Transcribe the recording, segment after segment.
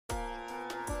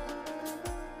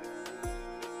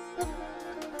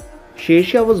Sher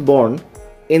Shah was born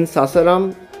in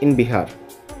Sasaram in Bihar.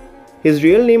 His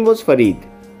real name was Farid.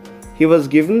 He was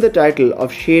given the title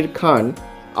of Sher Khan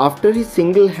after he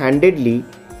single-handedly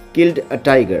killed a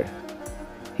tiger.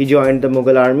 He joined the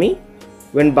Mughal army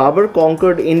when Babur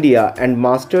conquered India and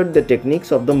mastered the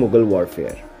techniques of the Mughal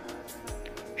warfare.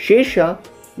 Sher Shah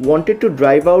wanted to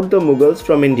drive out the Mughals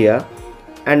from India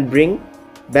and bring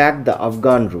back the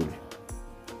Afghan rule.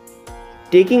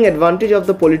 Taking advantage of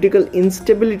the political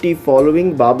instability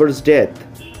following Babur's death,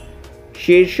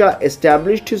 Sher Shah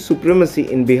established his supremacy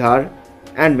in Bihar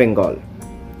and Bengal.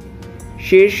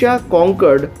 Sher Shah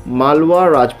conquered Malwa,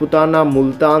 Rajputana,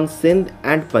 Multan, Sindh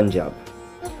and Punjab.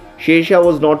 Sher Shah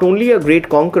was not only a great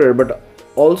conqueror but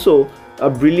also a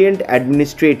brilliant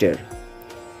administrator.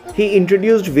 He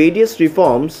introduced various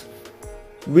reforms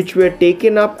which were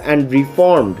taken up and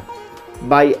reformed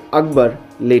by Akbar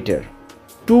later.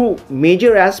 Two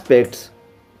major aspects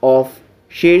of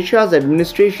Sher Shah's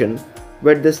administration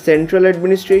were the central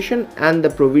administration and the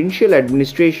provincial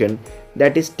administration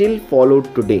that is still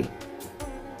followed today.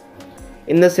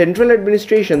 In the central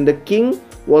administration, the king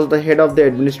was the head of the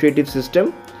administrative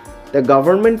system. The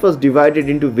government was divided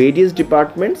into various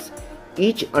departments,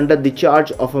 each under the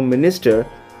charge of a minister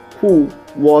who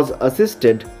was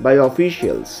assisted by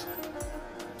officials.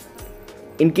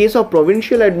 In case of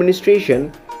provincial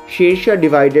administration, Sher Shah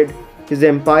divided his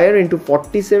empire into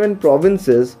 47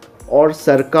 provinces or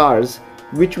sarkars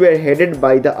which were headed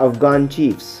by the Afghan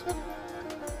chiefs.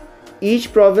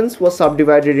 Each province was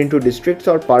subdivided into districts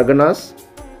or parganas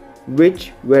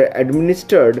which were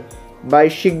administered by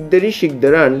Shikdari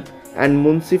Shikdaran and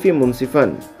Munsifi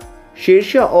Munsifan. Sher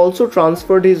Shah also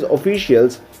transferred his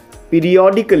officials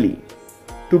periodically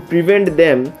to prevent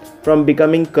them from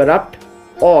becoming corrupt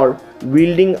or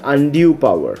wielding undue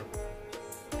power.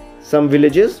 Some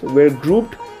villages were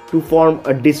grouped to form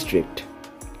a district.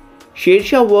 Sher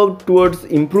Shah worked towards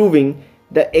improving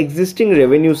the existing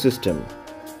revenue system.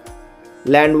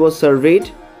 Land was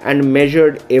surveyed and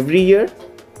measured every year.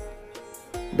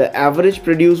 The average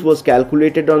produce was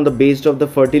calculated on the basis of the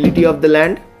fertility of the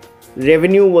land.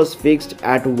 Revenue was fixed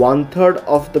at 1/3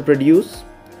 of the produce,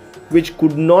 which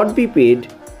could not be paid.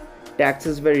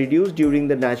 Taxes were reduced during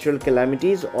the natural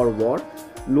calamities or war.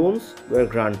 Loans were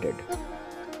granted.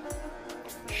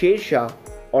 Sher Shah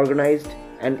organized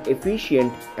an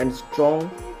efficient and strong,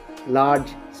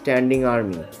 large standing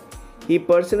army. He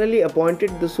personally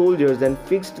appointed the soldiers and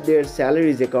fixed their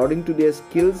salaries according to their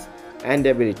skills and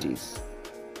abilities.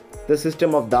 The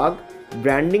system of dag,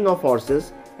 branding of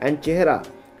horses, and chehra,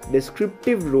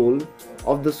 descriptive role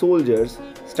of the soldiers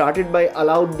started by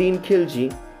Alauddin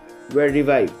Khilji, were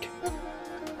revived.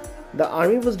 The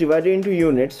army was divided into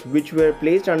units which were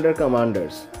placed under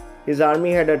commanders. His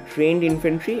army had a trained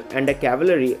infantry and a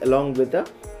cavalry along with a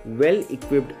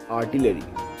well-equipped artillery.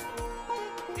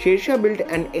 Sher Shah built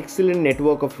an excellent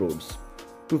network of roads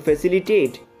to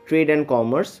facilitate trade and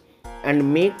commerce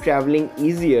and make traveling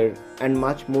easier and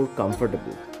much more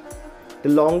comfortable.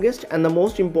 The longest and the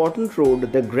most important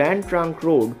road, the Grand Trunk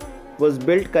Road, was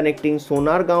built connecting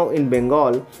Sonargaon in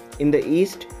Bengal in the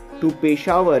east to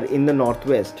Peshawar in the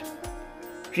northwest.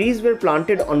 Trees were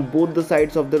planted on both the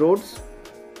sides of the roads.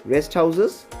 Rest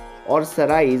houses or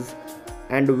sarais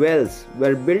and wells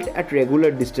were built at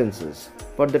regular distances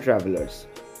for the travelers.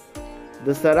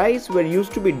 The sarais were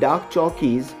used to be dak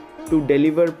chowkis to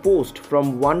deliver post from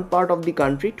one part of the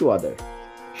country to other.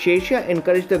 Sher Shah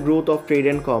encouraged the growth of trade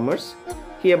and commerce.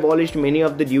 He abolished many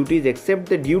of the duties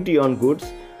except the duty on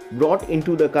goods brought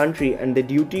into the country and the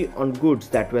duty on goods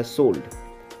that were sold.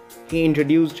 He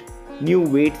introduced new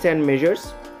weights and measures.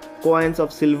 Coins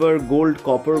of silver, gold,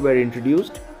 copper were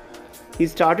introduced. He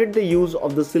started the use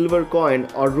of the silver coin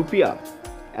or rupiah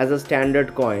as a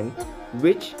standard coin,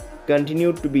 which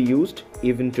continued to be used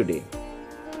even today.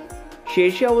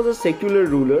 Sher Shah was a secular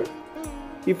ruler.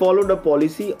 He followed a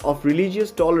policy of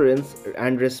religious tolerance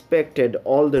and respected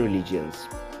all the religions.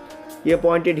 He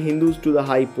appointed Hindus to the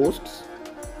high posts.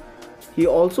 He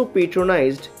also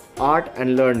patronized art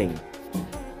and learning.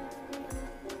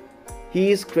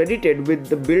 He is credited with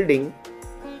the building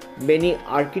many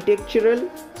architectural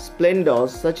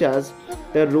splendors such as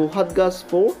the Rohatgas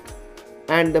Fort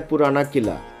and the Purana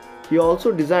Killa. He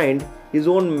also designed his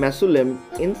own mausoleum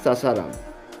in Sasaram.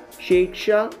 Sher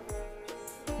Shah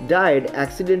died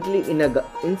accidentally in an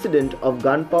incident of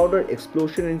gunpowder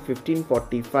explosion in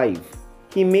 1545.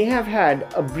 He may have had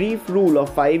a brief rule of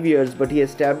 5 years, but he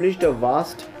established a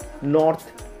vast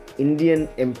North Indian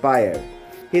empire.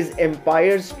 His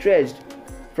empire stretched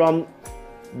from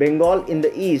Bengal in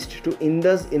the east to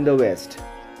Indus in the west.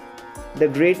 The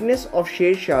greatness of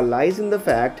Sher Shah lies in the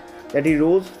fact that he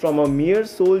rose from a mere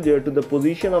soldier to the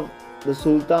position of the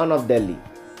Sultan of Delhi.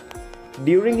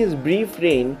 During his brief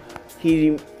reign,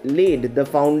 he laid the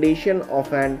foundation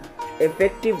of an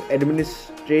effective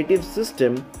administrative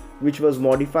system which was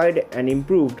modified and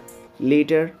improved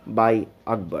later by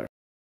Akbar.